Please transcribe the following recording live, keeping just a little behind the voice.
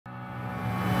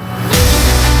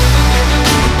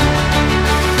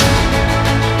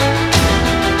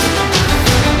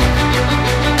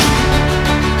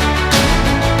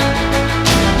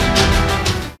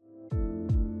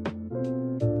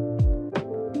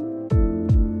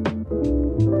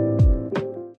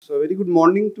very good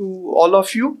morning to all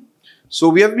of you. So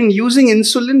we have been using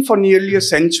insulin for nearly a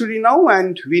century now,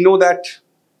 and we know that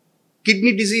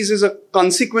kidney disease is a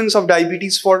consequence of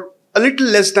diabetes for a little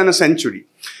less than a century.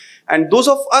 And those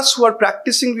of us who are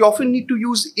practicing, we often need to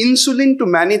use insulin to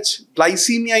manage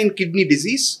glycemia in kidney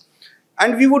disease.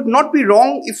 And we would not be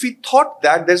wrong if we thought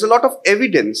that there's a lot of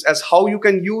evidence as how you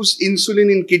can use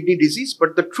insulin in kidney disease,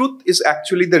 but the truth is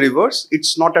actually the reverse.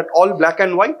 It's not at all black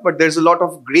and white, but there's a lot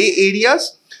of gray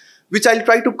areas, which I'll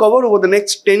try to cover over the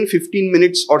next 10-15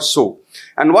 minutes or so.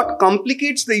 And what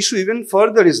complicates the issue even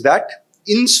further is that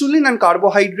insulin and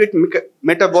carbohydrate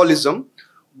metabolism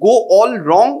go all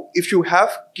wrong if you have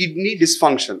kidney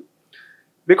dysfunction.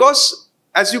 Because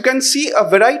as you can see, a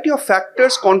variety of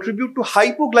factors contribute to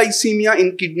hypoglycemia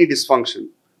in kidney dysfunction.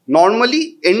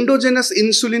 Normally, endogenous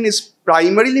insulin is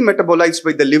primarily metabolized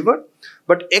by the liver,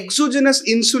 but exogenous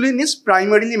insulin is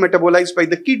primarily metabolized by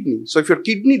the kidney. So if your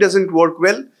kidney doesn't work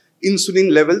well,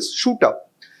 insulin levels shoot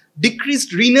up.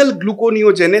 Decreased renal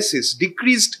gluconeogenesis,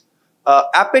 decreased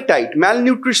appetite,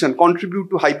 malnutrition contribute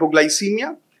to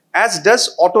hypoglycemia, as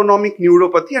does autonomic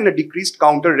neuropathy and a decreased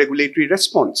counter-regulatory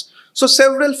response. So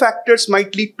several factors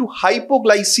might lead to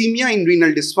hypoglycemia in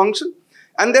renal dysfunction,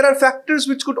 and there are factors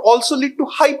which could also lead to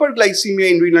hyperglycemia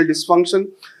in renal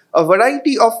dysfunction. A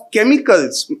variety of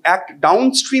chemicals act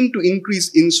downstream to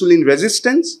increase insulin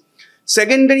resistance.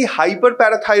 Secondary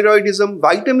hyperparathyroidism,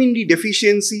 vitamin D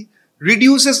deficiency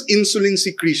reduces insulin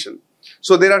secretion.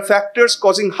 So there are factors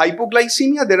causing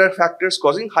hypoglycemia, there are factors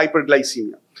causing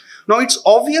hyperglycemia. Now it's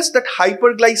obvious that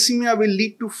hyperglycemia will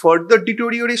lead to further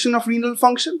deterioration of renal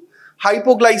function.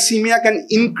 Hypoglycemia can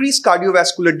increase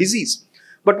cardiovascular disease.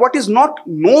 But what is not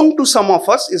known to some of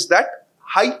us is that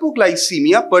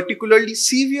hypoglycemia, particularly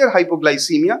severe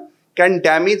hypoglycemia, can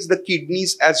damage the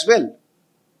kidneys as well.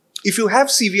 If you have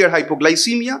severe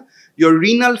hypoglycemia, your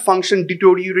renal function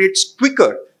deteriorates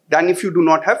quicker than if you do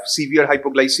not have severe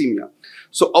hypoglycemia.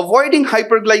 So avoiding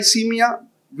hyperglycemia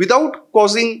without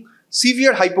causing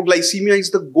severe hypoglycemia is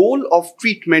the goal of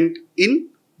treatment in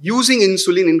using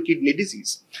insulin in kidney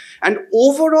disease. And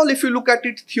overall, if you look at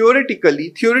it theoretically,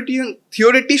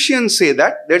 theoreticians say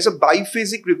that there's a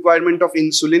biphasic requirement of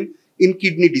insulin in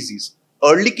kidney disease.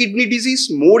 Early kidney disease,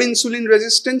 more insulin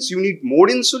resistance, you need more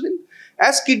insulin.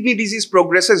 As kidney disease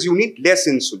progresses, you need less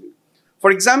insulin.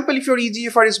 For example, if your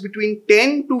eGFR is between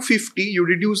 10 to 50, you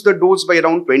reduce the dose by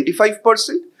around 25%.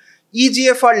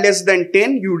 eGFR less than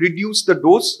 10, you reduce the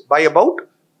dose by about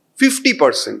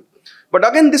 50%. But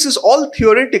again, this is all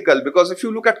theoretical, because if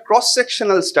you look at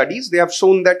cross-sectional studies, they have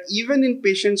shown that even in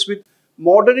patients with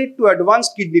moderate to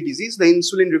advanced kidney disease, the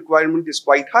insulin requirement is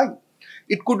quite high.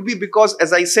 It could be because,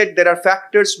 as I said, there are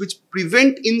factors which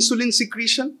prevent insulin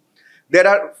secretion. There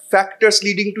are factors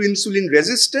leading to insulin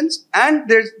resistance, and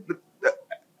there's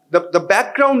the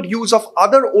background use of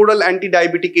other oral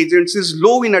anti-diabetic agents is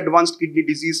low in advanced kidney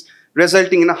disease,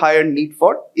 resulting in a higher need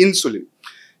for insulin.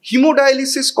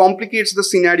 Hemodialysis complicates the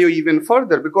scenario even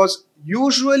further, because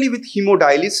usually with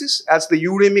hemodialysis, as the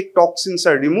uremic toxins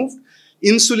are removed,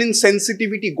 insulin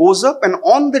sensitivity goes up, and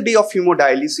on the day of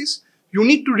hemodialysis, you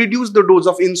need to reduce the dose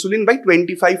of insulin by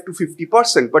 25 to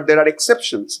 50%, but there are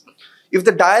exceptions. If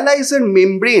the dialyzer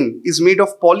membrane is made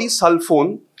of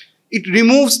polysulfone, it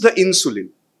removes the insulin.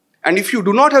 And if you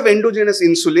do not have endogenous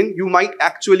insulin, you might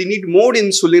actually need more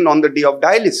insulin on the day of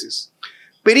dialysis.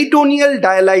 Peritoneal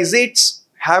dialysates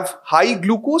have high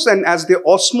glucose, and as they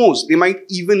osmose, they might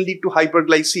even lead to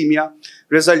hyperglycemia,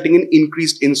 resulting in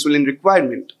increased insulin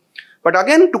requirement. But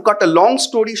again, to cut a long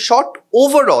story short,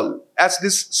 overall, as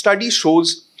this study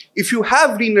shows, if you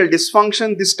have renal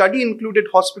dysfunction, this study included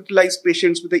hospitalized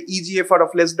patients with an eGFR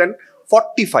of less than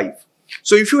 45.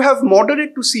 So if you have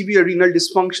moderate to severe renal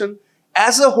dysfunction,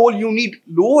 as a whole, you need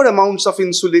lower amounts of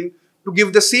insulin to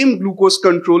give the same glucose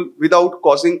control without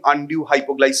causing undue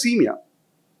hypoglycemia.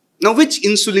 Now, which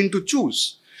insulin to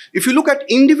choose? If you look at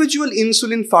individual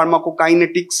insulin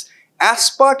pharmacokinetics,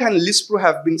 aspart and lispro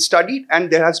have been studied,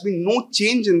 and there has been no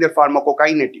change in their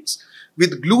pharmacokinetics.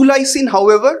 With glulysin,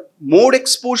 however, more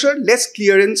exposure, less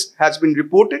clearance has been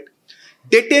reported.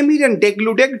 Detemir and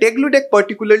degludec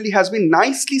particularly has been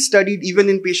nicely studied even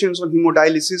in patients on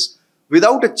hemodialysis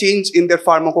without a change in their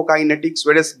pharmacokinetics,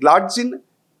 whereas glargine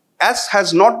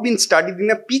has not been studied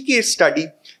in a PK study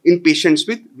in patients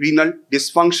with renal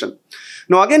dysfunction.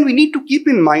 Now again, we need to keep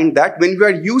in mind that when we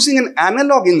are using an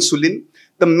analog insulin,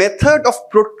 the method of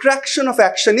protraction of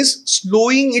action is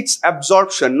slowing its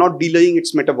absorption, not delaying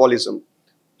its metabolism.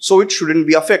 so it shouldn't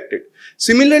be affected.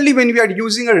 Similarly, when we are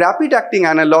using a rapid-acting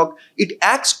analog, it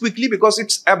acts quickly because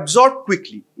it's absorbed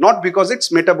quickly, not because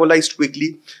it's metabolized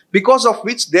quickly, because of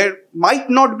which there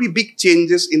might not be big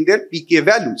changes in their PK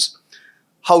values.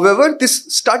 However,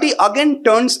 this study again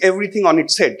turns everything on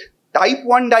its head. Type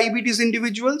 1 diabetes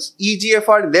individuals,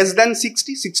 eGFR less than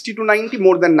 60, 60 to 90,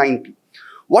 more than 90.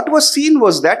 What was seen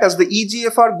was that as the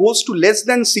eGFR goes to less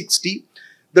than 60,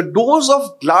 the dose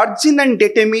of glargine and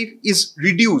detamir is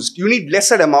reduced. You need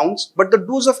lesser amounts, but the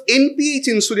dose of NPH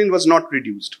insulin was not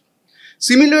reduced.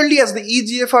 Similarly, as the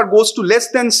eGFR goes to less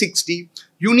than 60,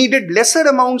 you needed lesser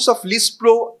amounts of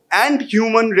Lispro and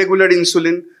human regular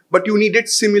insulin, but you needed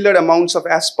similar amounts of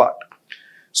aspart.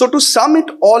 So to sum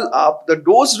it all up, the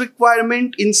dose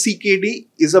requirement in CKD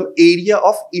is an area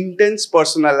of intense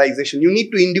personalization. You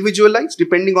need to individualize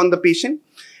depending on the patient.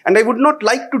 And I would not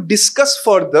like to discuss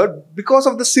further because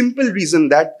of the simple reason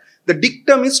that the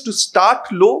dictum is to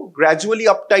start low, gradually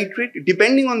up titrate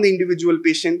depending on the individual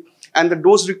patient, and the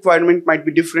dose requirement might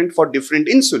be different for different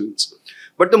insulins.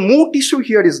 But the moot issue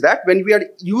here is that when we are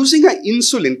using an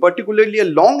insulin, particularly a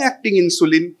long-acting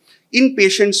insulin in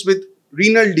patients with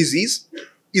renal disease,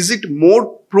 is it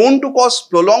more prone to cause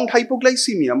prolonged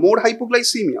hypoglycemia, more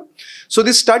hypoglycemia? So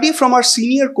this study from our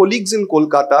senior colleagues in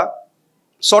Kolkata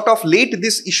sort of laid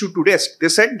this issue to rest. They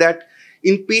said that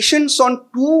in patients on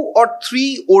 2 or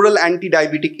 3 oral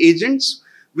anti-diabetic agents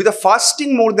with a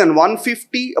fasting more than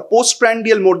 150, a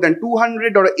postprandial more than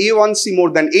 200, or a A1C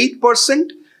more than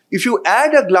 8%, if you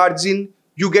add a glargine,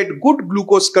 you get good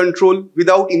glucose control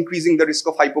without increasing the risk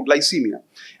of hypoglycemia.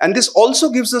 And this also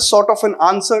gives us sort of an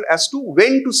answer as to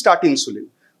when to start insulin.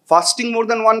 Fasting more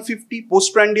than 150,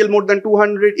 postprandial more than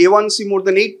 200, A1C more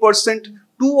than 8%,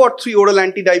 2 or 3 oral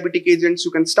anti-diabetic agents,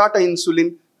 you can start an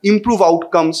insulin, improve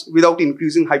outcomes without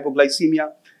increasing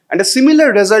hypoglycemia. And a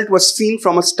similar result was seen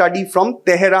from a study from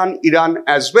Tehran, Iran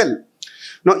as well.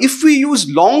 Now, if we use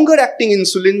longer acting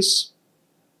insulins,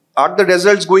 are the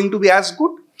results going to be as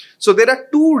good? So there are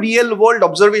 2 real-world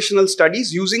observational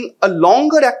studies using a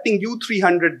longer-acting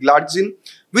U300 glargine,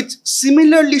 which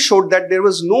similarly showed that there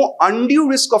was no undue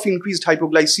risk of increased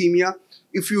hypoglycemia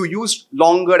if you used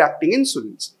longer-acting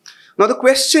insulins. Now the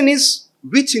question is,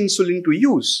 which insulin to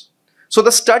use? So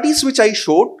the studies which I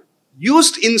showed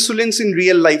used insulins in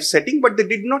real-life setting, but they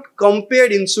did not compare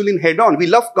insulin head-on. We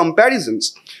love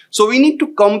comparisons. So we need to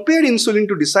compare insulin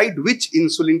to decide which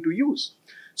insulin to use.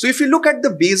 So if you look at the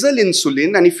basal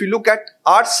insulin and if you look at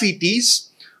RCTs,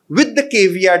 with the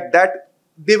caveat that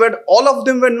all of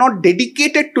them were not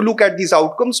dedicated to look at these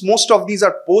outcomes, most of these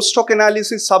are post hoc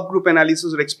analysis, subgroup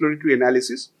analysis, or exploratory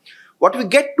analysis. What we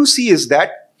get to see is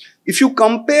that if you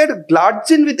compare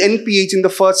glargine with NPH in the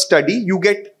first study, you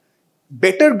get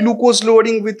better glucose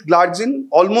lowering with glargine,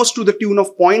 almost to the tune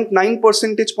of 0.9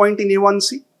 percentage point in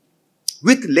A1C.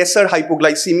 With lesser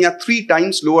hypoglycemia, 3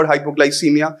 times lower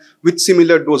hypoglycemia with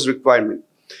similar dose requirement.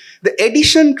 The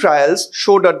addition trials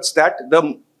showed us that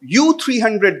the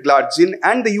U300 glargine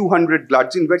and the U100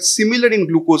 glargine were similar in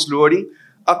glucose lowering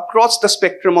across the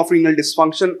spectrum of renal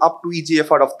dysfunction up to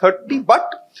eGFR of 30,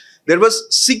 but there was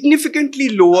significantly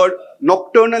lower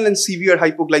nocturnal and severe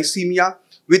hypoglycemia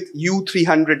with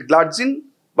U300 glargine,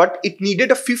 but it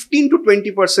needed a 15 to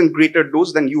 20% greater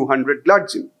dose than U100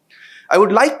 glargine. I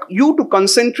would like you to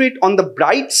concentrate on the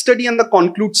BRIGHT study and the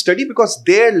CONCLUDE study because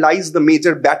there lies the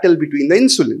major battle between the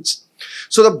insulins.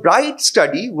 So the BRIGHT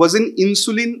study was in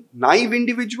insulin-naive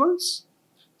individuals,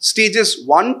 stages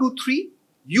 1 to 3,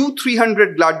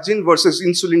 U300 glargine versus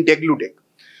insulin degludec,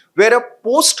 where a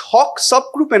post hoc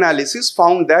subgroup analysis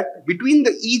found that between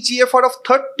the eGFR of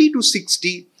 30 to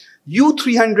 60,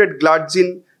 U300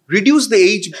 glargine reduced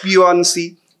the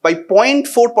HbA1c by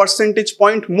 0.4 percentage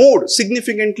point more,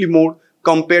 significantly more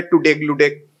compared to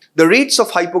degludec. The rates of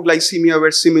hypoglycemia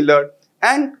were similar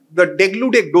and the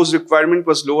degludec dose requirement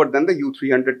was lower than the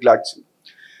U300 glargine.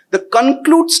 The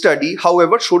CONCLUDE study,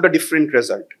 however, showed a different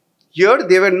result. Here,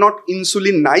 they were not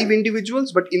insulin-naive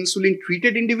individuals, but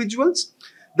insulin-treated individuals.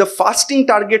 The fasting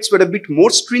targets were a bit more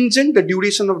stringent. The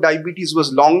duration of diabetes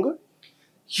was longer.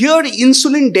 Here,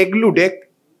 insulin degludec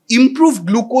improved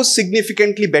glucose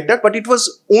significantly better, but it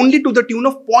was only to the tune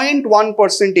of 0.1%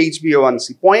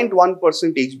 HbA1c, 0.1%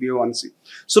 HbA1c.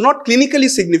 So not clinically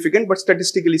significant, but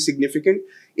statistically significant.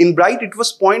 In BRIGHT, it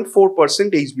was 0.4%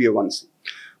 HbA1c.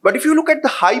 But if you look at the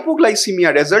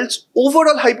hypoglycemia results,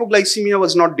 overall hypoglycemia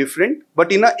was not different,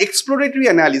 but in an exploratory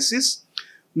analysis,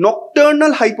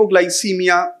 nocturnal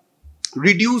hypoglycemia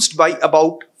reduced by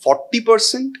about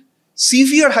 40%,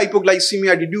 severe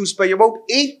hypoglycemia reduced by about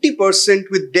 80%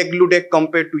 with degludec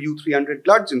compared to U300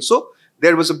 glargine. So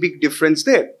there was a big difference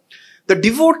there. The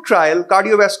DEVOTE trial,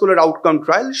 cardiovascular outcome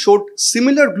trial, showed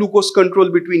similar glucose control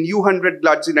between U100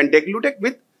 glargine and degludec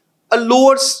with a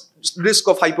lower risk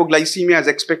of hypoglycemia as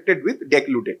expected with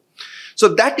degludec. So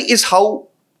that is how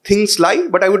things lie,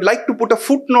 but I would like to put a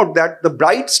footnote that the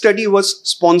BRIGHT study was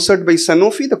sponsored by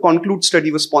Sanofi, the CONCLUDE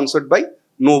study was sponsored by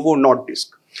Novo Nordisk.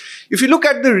 If you look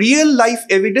at the real life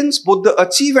evidence, both the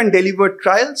ACHIEVE and DELIVER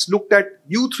trials looked at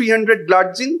U300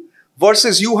 glargine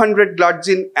versus U100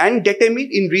 glargine and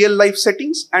detamide in real life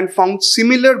settings and found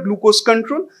similar glucose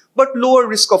control but lower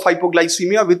risk of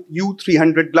hypoglycemia with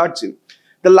U300 glargine.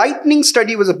 The LIGHTNING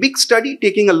study was a big study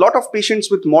taking a lot of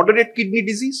patients with moderate kidney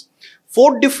disease.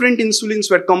 4 different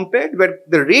insulins were compared where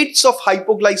the rates of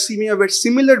hypoglycemia were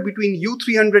similar between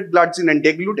U300 glargine and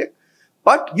degludec,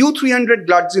 but U300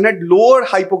 glargine had lower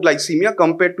hypoglycemia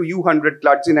compared to U100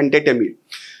 glargine and detamide.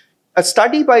 A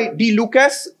study by D.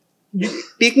 Lucas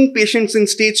taking patients in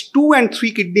stage 2 and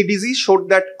 3 kidney disease showed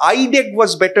that IDEG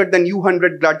was better than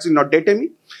U100 glargine or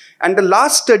detamide. And the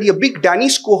last study, a big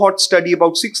Danish cohort study,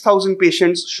 about 6,000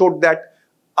 patients, showed that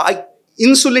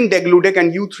insulin degludec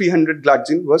and U300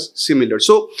 glargine was similar.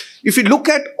 So if you look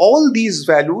at all these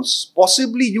values,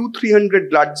 possibly U300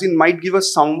 glargine might give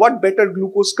us somewhat better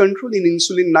glucose control in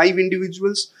insulin-naive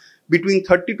individuals between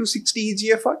 30 to 60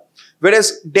 eGFR,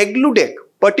 whereas degludec,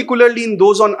 particularly in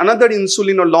those on another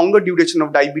insulin or longer duration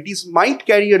of diabetes, might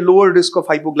carry a lower risk of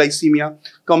hypoglycemia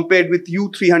compared with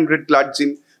U300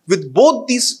 glargine, with both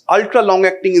these ultra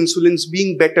long-acting insulins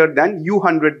being better than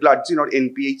U100 glargine or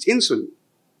NPH insulin.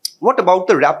 What about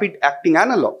the rapid-acting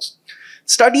analogs?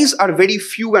 Studies are very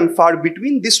few and far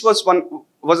between. This was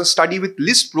a study with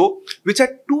Lispro, which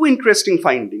had 2 interesting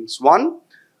findings. One,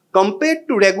 compared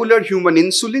to regular human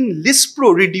insulin,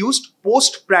 Lispro reduced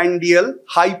postprandial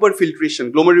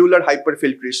hyperfiltration, glomerular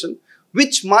hyperfiltration,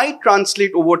 which might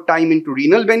translate over time into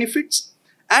renal benefits.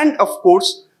 And of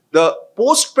course, the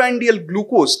postprandial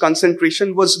glucose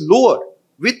concentration was lower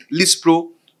with Lispro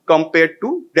compared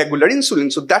to regular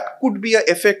insulin. So that could be an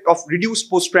effect of reduced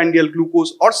postprandial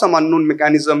glucose or some unknown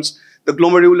mechanisms. The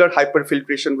glomerular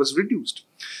hyperfiltration was reduced.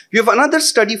 We have another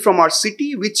study from our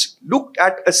city which looked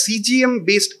at a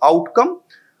CGM-based outcome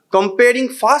comparing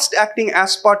fast-acting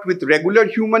aspart with regular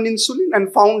human insulin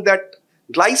and found that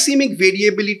glycemic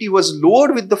variability was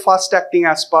lower with the fast-acting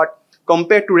aspart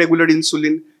compared to regular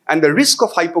insulin, and the risk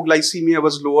of hypoglycemia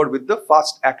was lower with the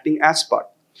fast-acting aspart.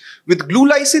 With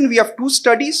glulysin, we have 2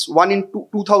 studies, one in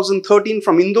 2013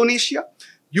 from Indonesia,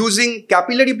 using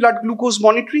capillary blood glucose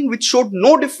monitoring, which showed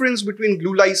no difference between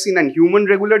glulysin and human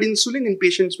regular insulin in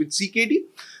patients with CKD,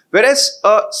 whereas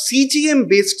a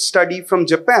CGM-based study from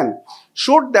Japan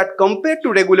showed that compared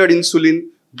to regular insulin,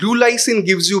 glulysin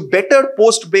gives you better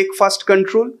post-breakfast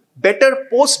control, better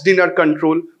post-dinner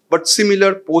control, but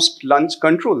similar post-lunch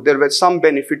control. There were some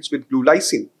benefits with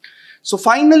glulysin. So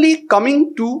finally,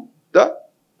 coming to the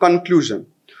conclusion.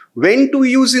 When to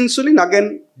use insulin?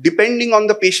 Again, depending on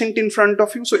the patient in front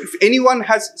of you. So if anyone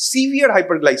has severe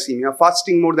hyperglycemia,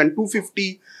 fasting more than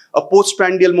 250, a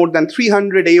postprandial more than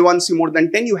 300, A1C more than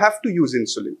 10, you have to use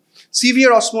insulin.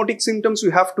 Severe osmotic symptoms,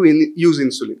 you have to use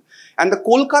insulin. And the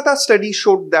Kolkata study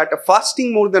showed that a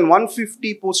fasting more than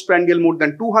 150, postprandial more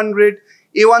than 200,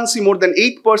 A1C more than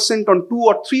 8% on 2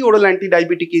 or 3 oral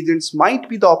anti-diabetic agents might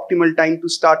be the optimal time to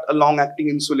start a long-acting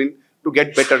insulin to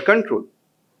get better control.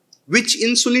 Which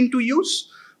insulin to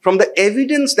use? From the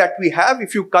evidence that we have,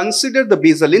 if you consider the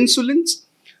basal insulins,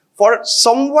 for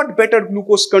somewhat better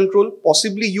glucose control,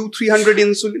 possibly U300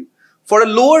 insulin. For a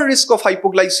lower risk of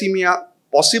hypoglycemia,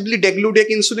 possibly degludec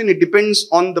insulin. It depends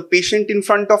on the patient in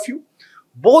front of you.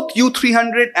 Both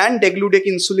U300 and degludec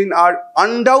insulin are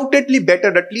undoubtedly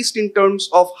better, at least in terms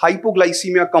of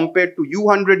hypoglycemia compared to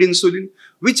U100 insulin,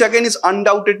 which again is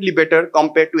undoubtedly better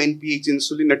compared to NPH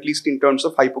insulin, at least in terms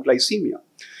of hypoglycemia.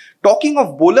 Talking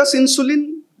of bolus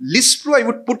insulin, Lispro, I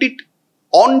would put it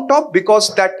on top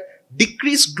because that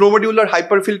decreased glomerular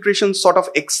hyperfiltration sort of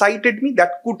excited me.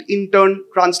 That could in turn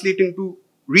translate into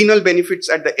renal benefits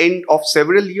at the end of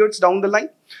several years down the line.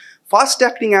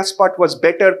 Fast-acting aspart was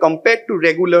better compared to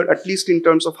regular, at least in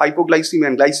terms of hypoglycemia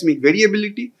and glycemic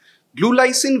variability.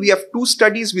 Glulysin, we have 2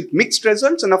 studies with mixed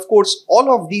results, and of course,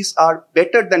 all of these are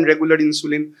better than regular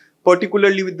insulin,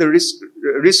 particularly with the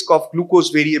risk of glucose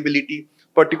variability,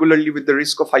 particularly with the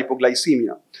risk of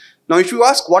hypoglycemia. Now, if you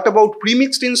ask what about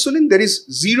premixed insulin, there is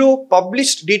 0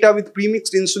 published data with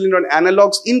premixed insulin or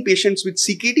analogs in patients with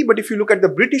CKD. But if you look at the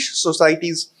British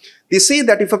societies, they say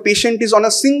that if a patient is on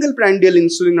a single prandial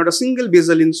insulin or a single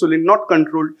basal insulin not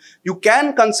controlled, you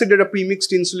can consider a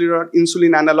premixed insulin or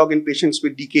insulin analog in patients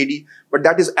with DKD, but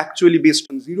that is actually based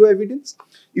on 0 evidence.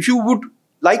 If you would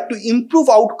like to improve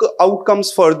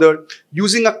outcomes further,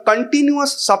 using a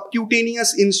continuous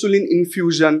subcutaneous insulin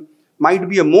infusion might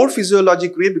be a more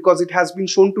physiologic way because it has been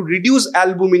shown to reduce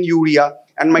albuminuria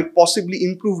and might possibly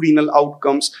improve renal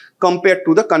outcomes compared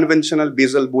to the conventional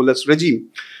basal bolus regime.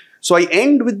 So I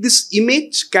end with this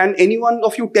image. Can anyone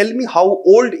of you tell me how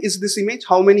old is this image?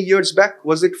 How many years back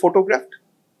was it photographed?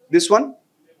 This one?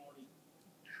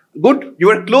 Good, you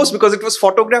were close because it was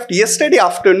photographed yesterday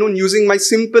afternoon using my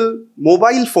simple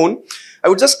mobile phone. I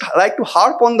would just like to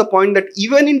harp on the point that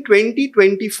even in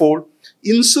 2024,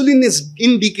 insulin is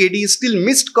in DKD is still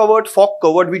mist covered, fog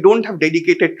covered. We don't have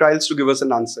dedicated trials to give us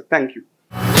an answer. Thank you.